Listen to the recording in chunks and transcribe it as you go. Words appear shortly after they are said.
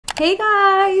Hey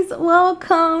guys,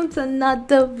 welcome to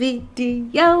another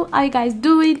video. How you guys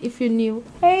doing? If you're new,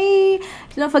 hey,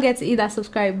 don't forget to hit that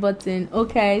subscribe button.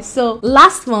 Okay, so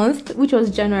last month, which was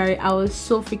January, I was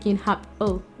so freaking happy.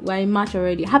 Oh, we're in March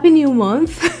already. Happy new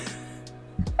month.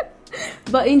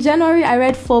 But in January, I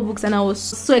read 4 books and I was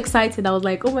so excited. I was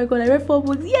like, oh my god, I read 4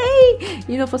 books, yay!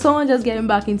 You know, for someone just getting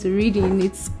back into reading,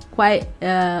 it's quite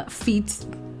feat.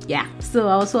 Yeah, so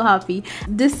I was so happy.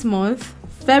 This month,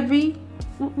 February,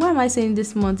 why am I saying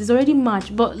this month? It's already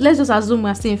March, but let's just assume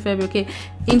we're still in February. Okay,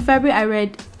 in February I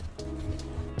read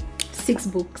 6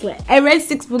 books. Like, I read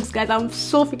 6 books, guys. I'm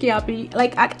so freaking happy.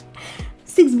 Like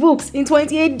 6 books in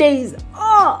 28 days.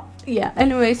 Oh yeah.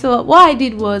 Anyway, so what I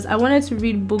did was I wanted to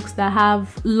read books that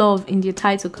have love in their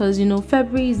title, because you know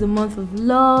February is the month of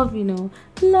love, you know,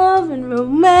 love and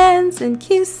romance and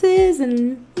kisses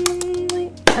and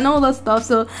all that stuff.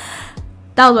 So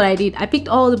that was what I did. I picked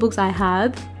all the books I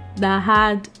had that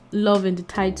had love in the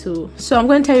title. So I'm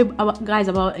going to tell you guys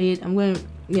about it. I'm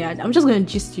just going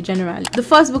to gist you generally. The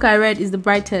first book I read is The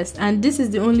Brightest, and this is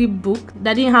the only book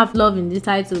that didn't have love in the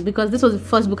title, because this was the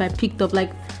first book I picked up.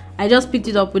 Like, I just picked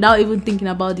it up without even thinking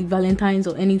about the Valentines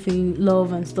or anything,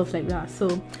 love and stuff like that.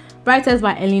 So Brightest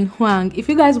by Hoang. If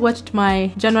you guys watched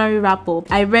my January wrap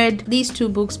up, I read these 2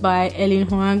 books by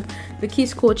Hoang, The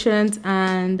Kiss Quotient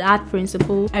and The Art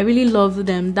Principle. I really loved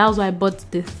them. That was why I bought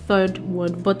the 3rd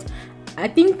one. But I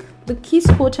think The Kiss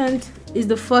Quotient is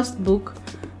the first book,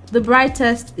 The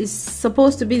Brightest is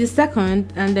supposed to be the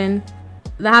 2nd, and then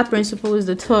The Art Principle is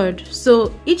the 3rd.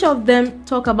 So each of them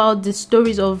talk about the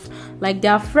stories of like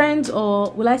their friends,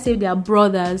 or will I say their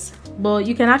brothers. But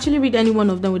you can actually read any one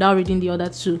of them without reading the other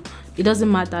 2. It doesn't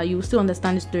matter, you will still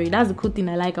understand the story. That's the cool thing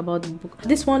I like about the book.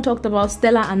 This one talked about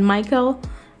Stella and Michael.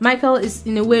 Michael is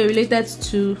in a way related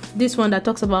to this one that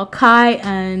talks about Kai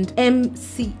and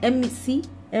Esme.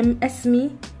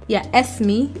 Yeah,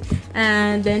 Esme.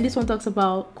 And then this one talks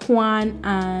about Kwan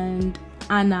and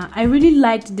Anna. I really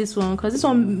liked this one because this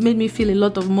one made me feel a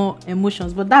lot of more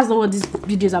emotions, but that's not what this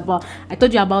video is about. I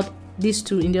told you about these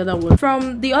 2 in the other one.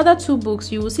 From the other 2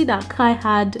 books, you will see that Kai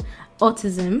had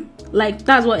autism. Like,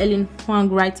 that's what Hoang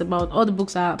writes about. All the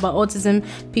books are about autism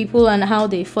people and how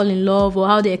they fall in love or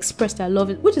how they express their love,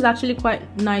 which is actually quite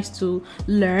nice to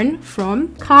learn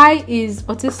from. Kai is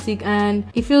autistic and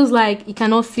he feels like he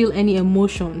cannot feel any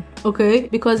emotion, okay,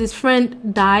 because his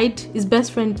friend died, his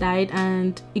best friend died,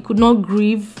 and he could not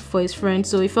grieve for his friend,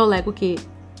 so he felt like, okay,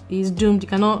 he's doomed, he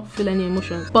cannot feel any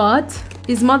emotions. But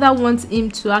his mother wants him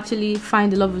to actually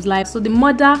find the love of his life, so the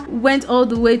mother went all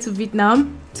the way to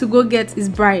Vietnam to go get his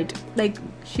bride. Like,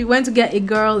 she went to get a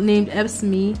girl named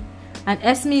Esme, and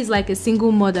Esme is like a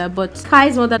single mother, but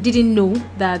Kai's mother didn't know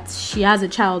that she has a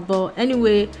child. But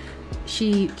anyway,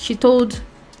 she told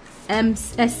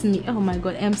Esme, oh my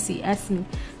god, Esme,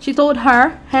 she told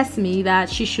her Esme that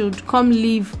she should come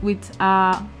live with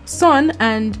our son,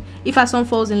 and if her son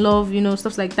falls in love, you know,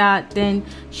 stuff like that, then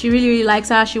she really likes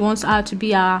her, she wants her to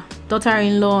be her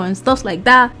daughter-in-law and stuff like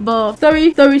that. But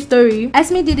story,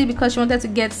 Esme did it because she wanted to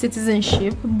get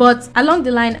citizenship, but along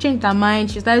the line changed her mind.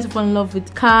 She started to fall in love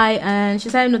with Kai and she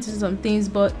started noticing some things,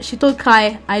 but she told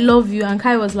Kai, I love you, and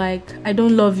Kai was like, I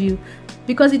don't love you,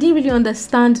 because he didn't really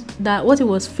understand that what he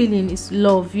was feeling is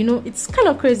love. You know, it's kind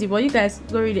of crazy, but you guys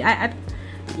go read it.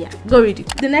 Yeah, go read it.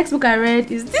 The next book I read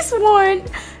is this one,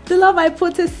 The Love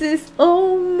Hypothesis.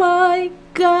 Oh my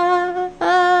god,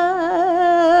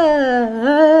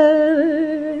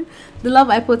 The Love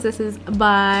Hypothesis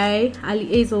by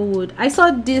Hazelwood. I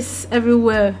saw this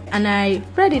everywhere and I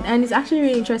read it, and it's actually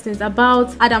really interesting. It's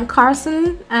about Adam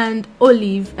Carson and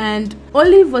Olive, and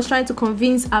Olive was trying to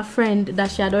convince her friend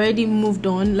that she had already moved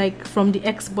on, like from the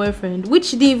ex-boyfriend, which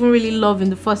she didn't even really love in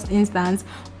the first instance.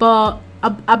 But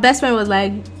her best friend was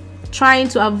like trying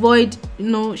to avoid, you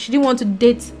know, she didn't want to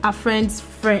date her friend's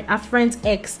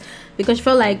ex, because she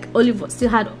felt like Olive still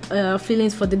had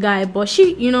feelings for the guy, but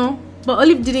but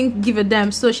Olive didn't give a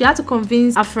damn. So she had to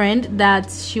convince her friend that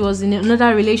she was in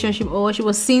another relationship or she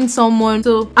was seeing someone.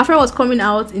 So her friend was coming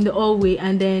out in the hallway,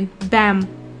 and then bam,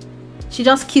 she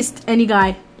just kissed any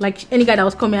guy, like any guy that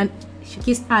was coming, and she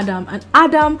kissed Adam. And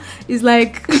Adam is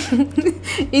like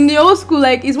in the old school,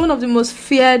 like, he's one of the most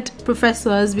feared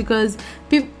professors, because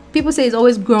people say he's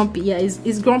always grumpy. Yeah,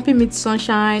 he's grumpy meets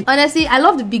sunshine. Honestly, I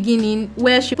love the beginning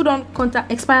where she put on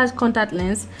expired contact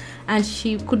lens and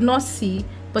she could not see,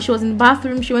 but she was in the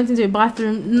bathroom. She went into a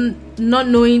bathroom not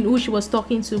knowing who she was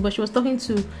talking to, but she was talking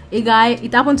to a guy.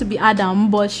 It happened to be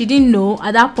Adam, but she didn't know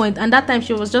at that point, and that time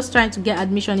she was just trying to get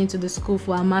admission into the school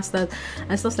for her master's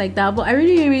and stuff like that. But I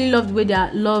really loved the way their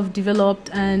love developed,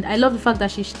 and I love the fact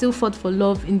that she still fought for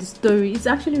love in the story. It's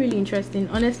actually really interesting.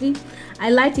 Honestly, I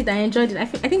liked it. I enjoyed it. I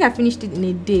think I finished it in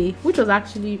a day, which was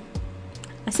actually,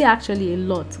 I say actually, a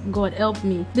lot. God help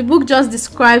me. The book just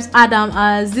describes Adam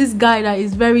as this guy that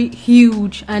is very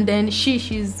huge, and then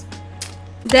she's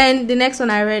then the next one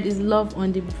I read is Love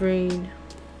on the Brain.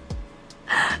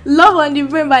 Love on the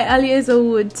Brain by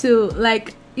Hazelwood too.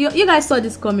 Like, you guys saw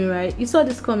this coming, right? You saw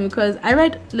this coming because I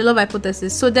read The Love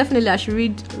Hypothesis, so definitely I should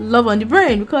read Love on the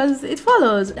Brain because it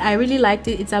follows. I really liked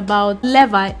it. It's about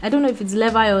Levi. I don't know if it's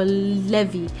Levi or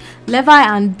Levi. Levi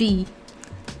and B.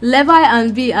 Levi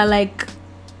and B are like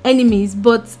enemies,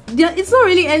 but it's not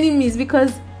really enemies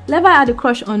because Levi had a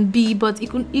crush on B, but he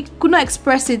could not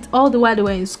express it all the while they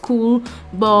were in school.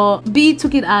 But B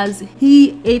took it as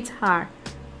he ate her.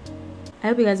 I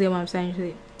hope you guys get what I'm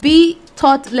saying. B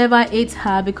thought Levi ate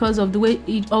her because of the way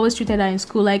he always treated her in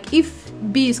school. Like, if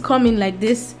B is coming like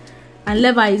this and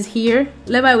Levi is here,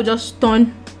 Levi would just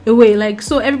turn away. Like,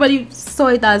 so everybody saw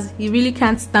it as he really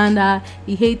can't stand her,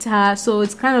 he hates her. So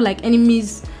it's kind of like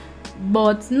enemies,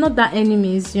 but not that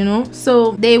enemies, you know.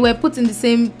 So they were put in the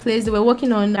same place. They were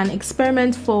working on an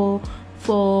experiment for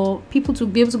people to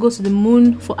be able to go to the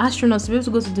moon, for astronauts to be able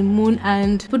to go to the moon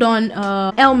and put on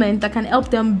helmet that can help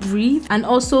them breathe and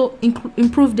also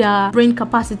improve their brain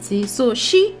capacity. So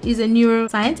she is a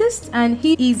neuroscientist and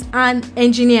he is an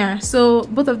engineer, so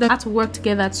both of them had to work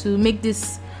together to make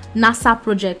this NASA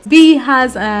project. B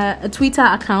has a Twitter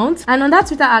account, and on that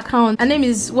Twitter account, her name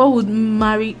is What Would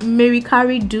Mary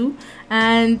Carey Do,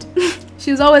 and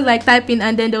she was always like typing.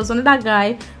 And then there was another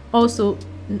guy also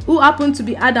who happened to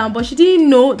be Adam, but she didn't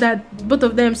know that both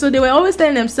of them, so they were always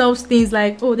telling themselves things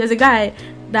like, oh, there's a guy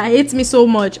that hates me so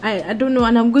much, I don't know,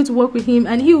 and I'm going to work with him.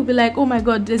 And he will be like, oh my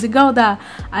god, there's a girl that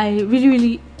I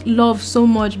really love so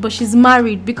much, but she's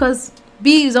married, because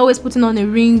B is always putting on a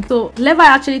ring. So Levi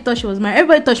actually thought she was married.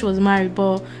 Everybody thought she was married,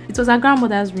 but it was her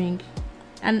grandmother's ring.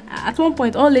 And at one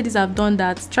point, all ladies have done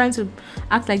that, trying to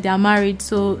act like they are married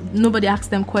so nobody asks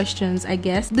them questions, I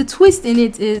guess. The twist in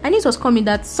it is, I knew it was coming,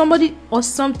 that somebody or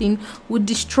something would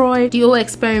destroy the whole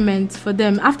experiment for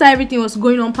them. After everything was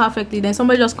going on perfectly, then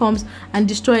somebody just comes and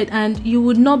destroy it, and you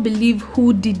would not believe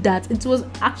who did that. It was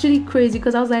actually crazy,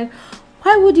 because I was like,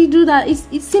 why would he do that?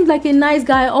 It seemed like a nice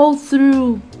guy all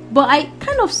through. But I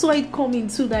kind of saw it coming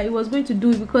too, that he was going to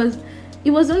do it, because it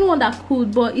was the only one that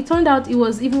could, but it turned out it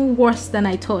was even worse than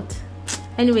I thought.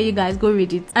 Anyway, you guys go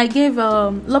read it. I gave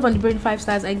Love on the Brain 5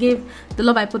 stars. I gave The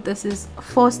Love Hypothesis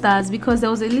 4 stars because there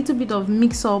was a little bit of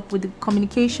mix up with the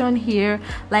communication here.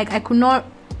 Like, I could not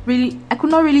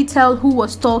really tell who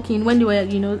was talking when they were,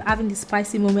 you know, having the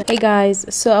spicy moment. Hey guys,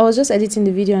 so I was just editing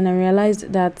the video and I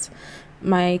realized that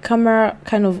my camera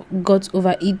kind of got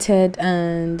overheated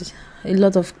and a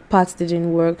lot of parts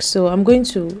didn't work. So I'm going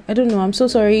to, I don't know, I'm so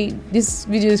sorry, this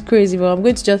video is crazy, but I'm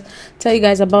going to just tell you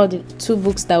guys about the 2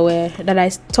 books that I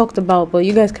talked about, but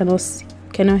you guys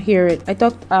cannot hear it. I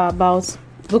talked about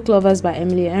Book Lovers by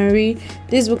Emily Henry.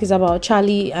 This book is about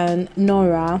Charlie and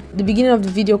Nora. The beginning of the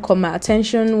video caught my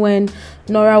attention when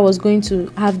Nora was going to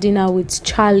have dinner with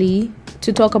Charlie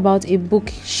to talk about a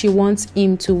book she wants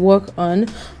him to work on,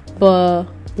 but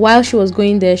while she was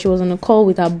going there, she was on a call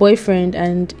with her boyfriend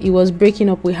and he was breaking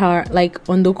up with her, like,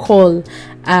 on the call,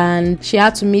 and she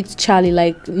had to meet Charlie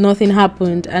like nothing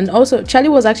happened. And also Charlie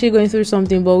was actually going through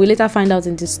something, but we later find out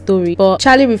in this story. But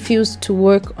Charlie refused to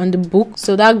work on the book,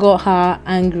 so that got her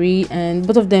angry, and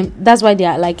both of them, that's why they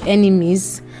are like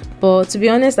enemies. But to be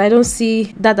honest, I don't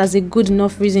see that as a good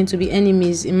enough reason to be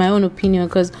enemies, in my own opinion,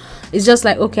 because it's just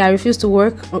like, okay, I refuse to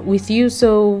work with you,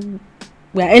 so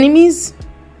we're enemies?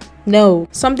 No.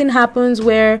 Something happens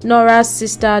where Nora's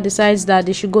sister decides that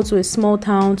they should go to a small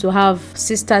town to have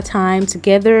sister time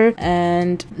together,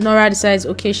 and Nora decides,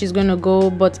 okay, she's gonna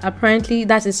go, but apparently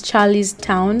that is Charlie's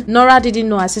town. Nora didn't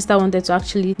know her sister wanted to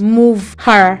actually move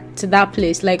her to that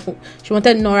place. Like, she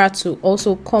wanted Nora to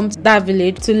also come to that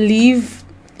village to live.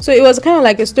 So it was kind of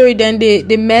like a story. Then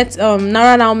they met,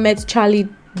 Nora now met Charlie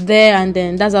there, and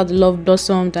then that's how the love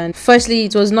blossomed. And firstly,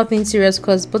 it was nothing serious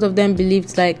because both of them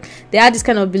believed, like, they had this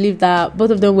kind of belief that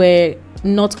both of them were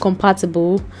not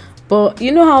compatible. But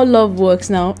you know how love works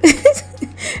now.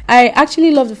 I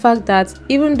actually love the fact that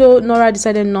even though Nora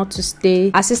decided not to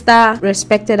stay, her sister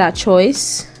respected her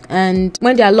choice and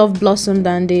when their love blossomed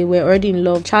and they were already in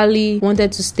love, Charlie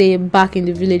wanted to stay back in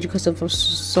the village because of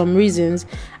some reasons.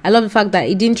 I love the fact that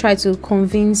he didn't try to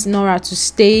convince Nora to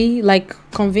stay, like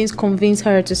convince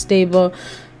her to stay, but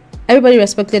everybody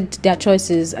respected their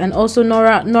choices. And also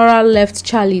Nora left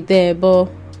Charlie there, but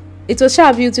it was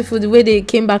so beautiful the way they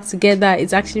came back together.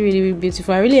 It's actually really, really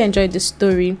beautiful. I really enjoyed the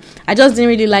story. I just didn't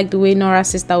really like the way Nora's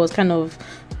sister was kind of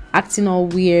acting all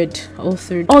weird all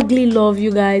through. Ugly love,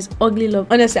 you guys, ugly love.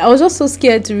 Honestly, I was just so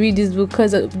scared to read this book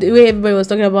because the way everybody was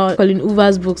talking about Colleen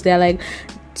Hoover's books. They're like,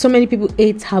 so many people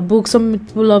hate her books, some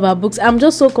people love her books. I'm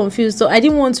just so confused, so I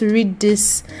didn't want to read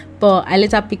this, but I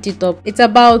later picked it up. It's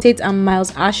about Tate and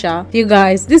Miles Asher. You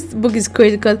guys, this book is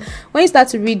crazy because when you start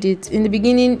to read it, in the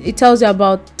beginning it tells you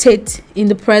about Tate in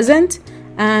the present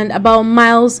and about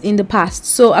Miles in the past.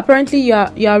 So apparently you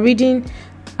are reading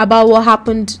about what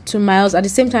happened to Miles, at the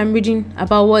same time reading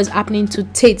about what is happening to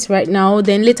Tate right now.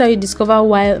 Then later you discover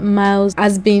why Miles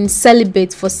has been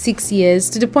celibate for 6 years,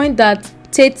 to the point that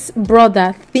Tate's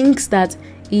brother thinks that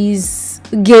he's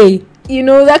gay, you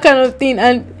know, that kind of thing.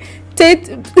 And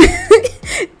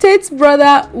Tate's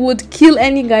brother would kill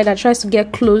any guy that tries to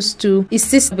get close to his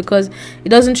sister because he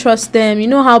doesn't trust them. You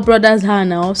know how brothers are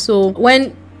now. So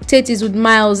when Tate is with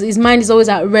Miles, his mind is always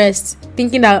at rest,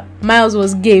 thinking that Miles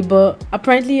was gay, but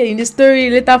apparently in the story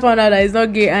later found out that he's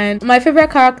not gay. And my favorite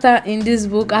character in this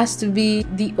book has to be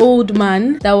the old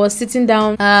man that was sitting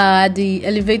down at the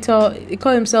elevator. He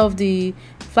called himself the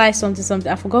fly something.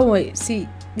 I forgot what. See,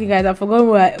 you guys, I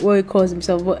forgot what he calls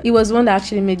himself, but he was one that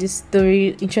actually made this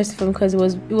story interesting for me because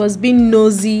it was being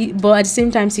nosy but at the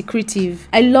same time secretive.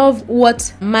 I love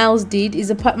what Miles did.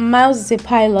 Miles is a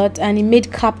pilot and he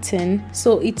made captain,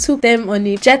 so he took them on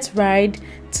a jet ride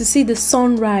to see the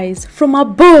sunrise from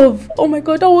above. Oh my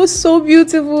god, that was so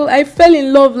beautiful. I fell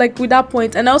in love like with that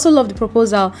point. And I also love the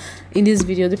proposal in this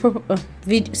video.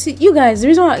 See, you guys, the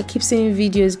reason why I keep saying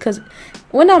video is because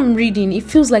when I'm reading, it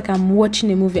feels like I'm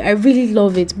watching a movie. I really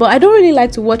love it, but I don't really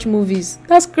like to watch movies.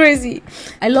 That's crazy.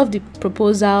 I love the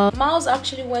proposal. Miles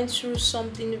actually went through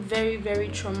something very, very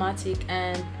traumatic,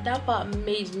 and that part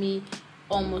made me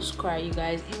almost cry, you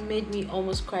guys. It made me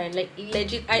almost cry, like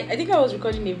legit. I think I was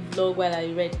recording a vlog while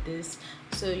I read this,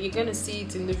 so you're gonna see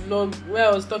it in the vlog where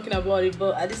I was talking about it.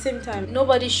 But at the same time,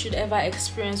 nobody should ever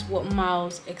experience what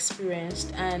Miles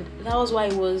experienced, and that was why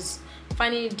it was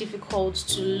finding it difficult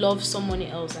to love someone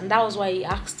else. And that was why he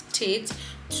asked Tate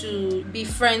to be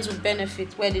friends with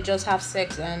benefit, where they just have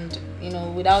sex and, you know,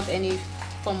 without any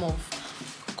form of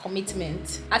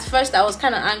commitment. At first I was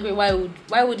kind of angry.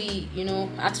 Why would he, you know,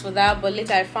 ask for that? But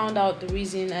later I found out the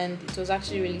reason, and it was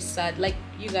actually really sad. Like,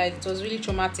 you guys, it was really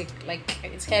traumatic. Like,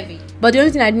 it's heavy. But the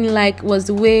only thing I didn't like was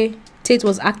the way Tate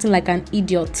was acting like an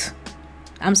idiot.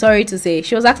 I'm sorry to say,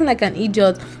 she was acting like an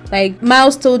idiot. Like,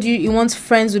 Miles told you he wants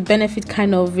friends with benefit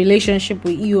kind of relationship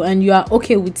with you, and you are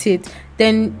okay with it.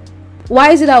 Then why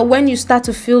is it that when you start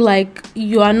to feel like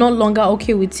you are no longer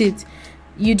okay with it,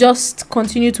 you just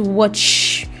continue to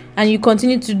watch and you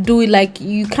continue to do it like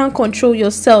you can't control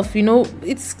yourself? You know,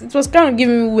 it was kind of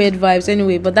giving me weird vibes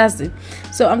anyway, but that's it.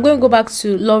 So I'm going to go back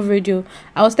to Love Radio.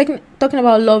 I was talking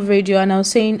about Love Radio, and I was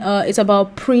saying it's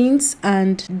about Prince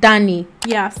and Danny.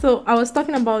 Yeah, so I was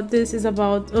talking about this is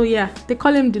about, oh yeah, they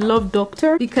call him the Love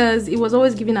Doctor because he was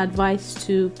always giving advice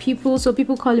to people. So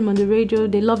people call him on the radio,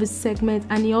 they love his segment,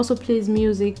 and he also plays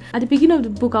music. At the beginning of the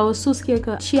book, I was so scared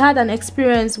because she had an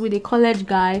experience with a college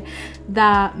guy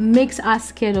that makes her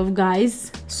scared of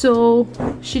guys. So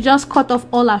she just cut off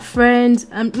all her friends,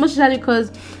 and most especially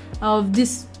because of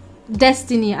this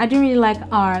Destiny. I didn't really like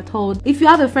her at all. If you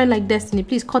have a friend like Destiny,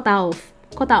 please cut her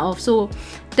off. So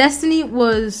Destiny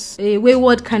was a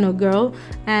wayward kind of girl,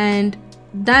 and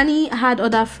Danny had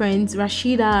other friends,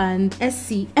 Rashida and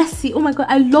Essie. Oh my god,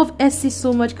 I love Essie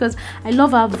so much because I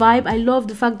love her vibe. I love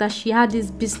the fact that she had this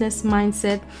business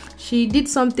mindset. She did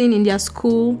something in their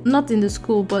school, not in the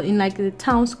school, but in like the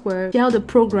town square. She held a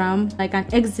program, like an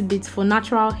exhibit for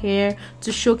natural hair,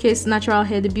 to showcase natural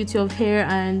hair, the beauty of hair,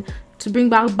 and to bring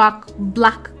back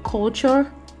black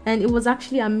culture. And it was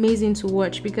actually amazing to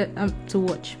watch because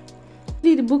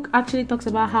the book actually talks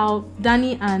about how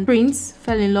Danny and Prince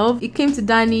fell in love. It came to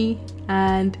Danny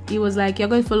and he was like, you're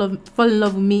going to fall in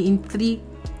love with me in 3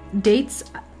 dates.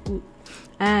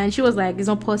 And she was like, it's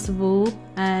not possible.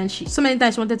 And so many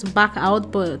times she wanted to back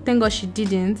out, but thank God she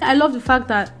didn't. I love the fact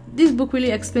that this book really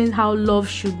explains how love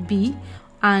should be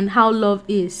and how love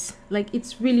is. Like,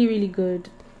 it's really, really good.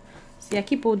 See, I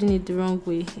keep holding it the wrong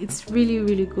way. It's really,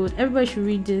 really good. Everybody should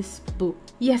read this book.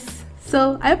 Yes.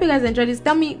 So I hope you guys enjoyed this.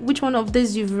 Tell me which one of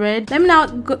these you've read. Let me now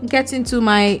get into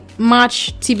my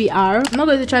March TBR. I'm not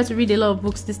going to try to read a lot of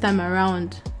books this time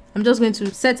around. I'm just going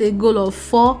to set a goal of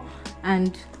 4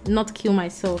 and not kill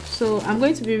myself. So I'm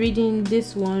going to be reading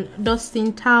this one,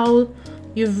 Dustin Towel,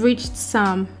 You've Reached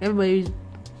Sam. Everybody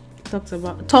talked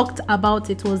about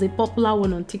it. Was a popular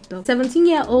one on TikTok.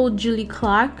 17-year-old Julie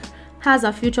Clark has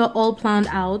her future all planned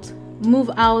out.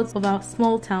 Move out of our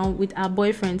small town with her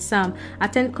boyfriend Sam,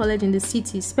 attend college in the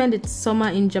city, spend its summer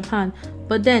in Japan.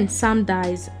 But then Sam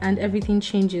dies and everything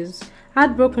changes.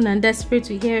 Heartbroken and desperate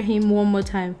to hear him one more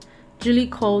time, Julie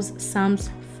calls Sam's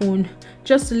phone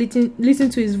just to listen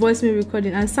to his voicemail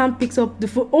recording, and Sam picks up the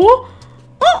phone.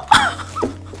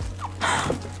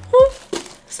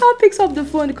 Sam picks up the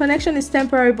phone. The connection is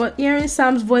temporary, but hearing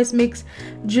Sam's voice makes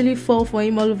Julie fall for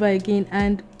him all over again,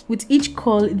 and with each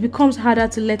call, it becomes harder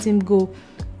to let him go.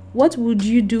 What would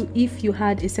you do if you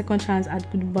had a second chance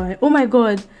at goodbye? Oh my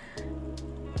god.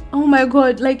 Oh my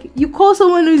god. Like, you call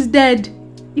someone who's dead.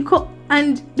 You call,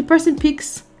 and the person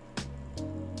picks.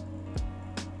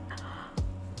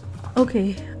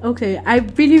 Okay. I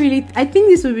think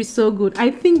this will be so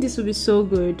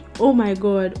good. Oh my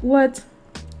god. What?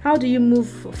 How do you move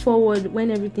forward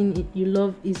when everything you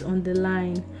love is on the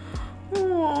line?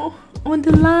 Oh, on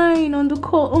the line, on the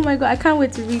call. Oh my god, I can't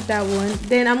wait to read that one.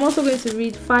 Then I'm also going to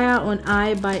read Fire on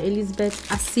Eye by Elizabeth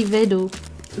Acevedo.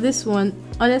 This one,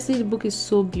 honestly, the book is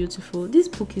so beautiful. This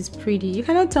book is pretty. You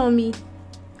cannot tell me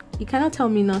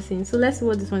nothing. So let's see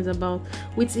what this one is about.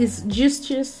 Which is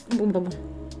just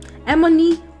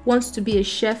Ebony wants to be a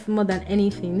chef more than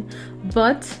anything,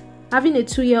 but having a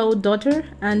 2-year-old daughter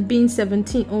and being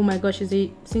 17, oh my gosh, she's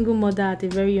a single mother at a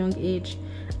very young age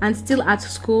and still at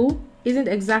school isn't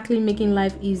exactly making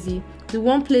life easy. The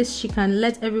one place she can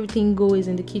let everything go is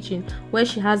in the kitchen, where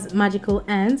she has magical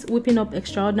hands, whipping up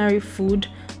extraordinary food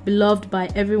beloved by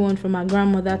everyone from her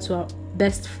grandmother to her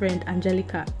best friend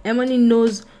Angelica. Emily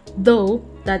knows, though,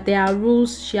 that there are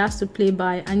rules she has to play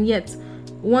by, and yet,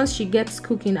 once she gets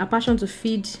cooking, a passion to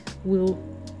feed will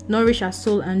nourish her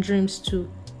soul and dreams too.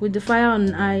 With the fire on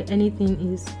an eye,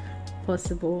 anything is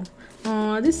possible.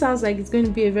 This sounds like it's going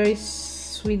to be a very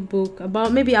sweet book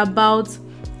about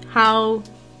how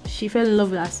she fell in love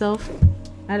with herself.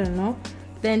 I don't know.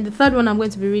 Then the third one I'm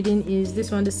going to be reading is this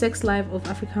one, The Sex Life of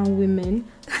African Women.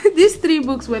 These 3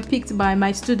 books were picked by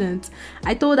my student.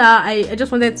 I told her I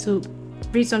just wanted to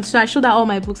read some, so I showed her all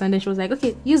my books, and then she was like,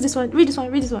 okay, use this one, read this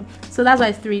one. So that's why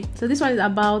it's 3. So this one is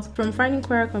about From Finding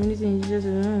Queer Community in Jesus.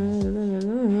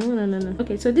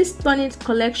 Okay, so this stunning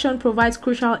collection provides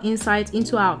crucial insight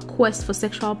into our quest for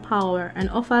sexual power and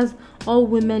offers all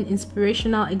women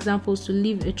inspirational examples to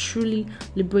live a truly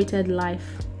liberated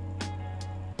life.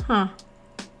 I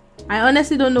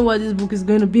honestly don't know what this book is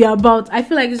going to be about. I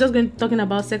feel like it's just going to be talking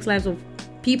about sex lives of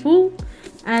people,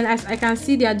 and as I can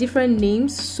see, there are different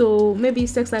names, so maybe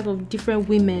sex life of different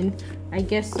women, I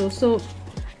guess so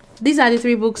these are the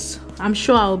 3 books I'm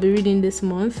sure I'll be reading this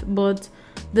month, but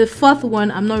the 4th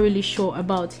one I'm not really sure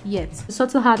about yet. The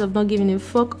Subtle Heart of Not Giving a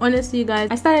Fuck. Honestly, you guys,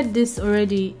 I started this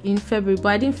already in February, but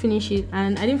I didn't finish it,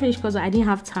 and I didn't finish because I didn't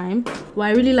have time. But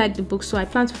I really like the book, so I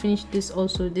plan to finish this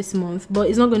also this month, but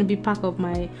it's not going to be part of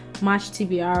my March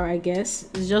TBR, I guess.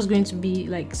 It's just going to be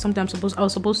like something I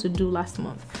was supposed to do last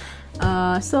month.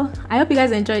 So I hope you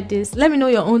guys enjoyed this. Let me know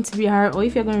your own TBR, or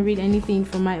if you're going to read anything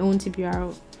from my own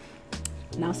TBR.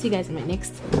 And I'll see you guys in my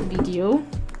next video.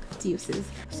 Deuces.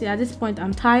 See, at this point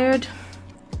I'm tired,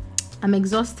 I'm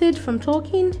exhausted from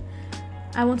talking.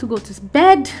 I want to go to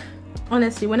bed.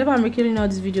 Honestly, whenever I'm recording all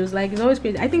these videos, like, it's always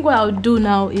crazy. I think what I'll do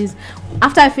now is,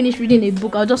 after I finish reading a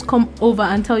book, I'll just come over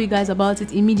and tell you guys about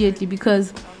it immediately,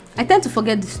 because I tend to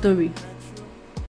forget the story.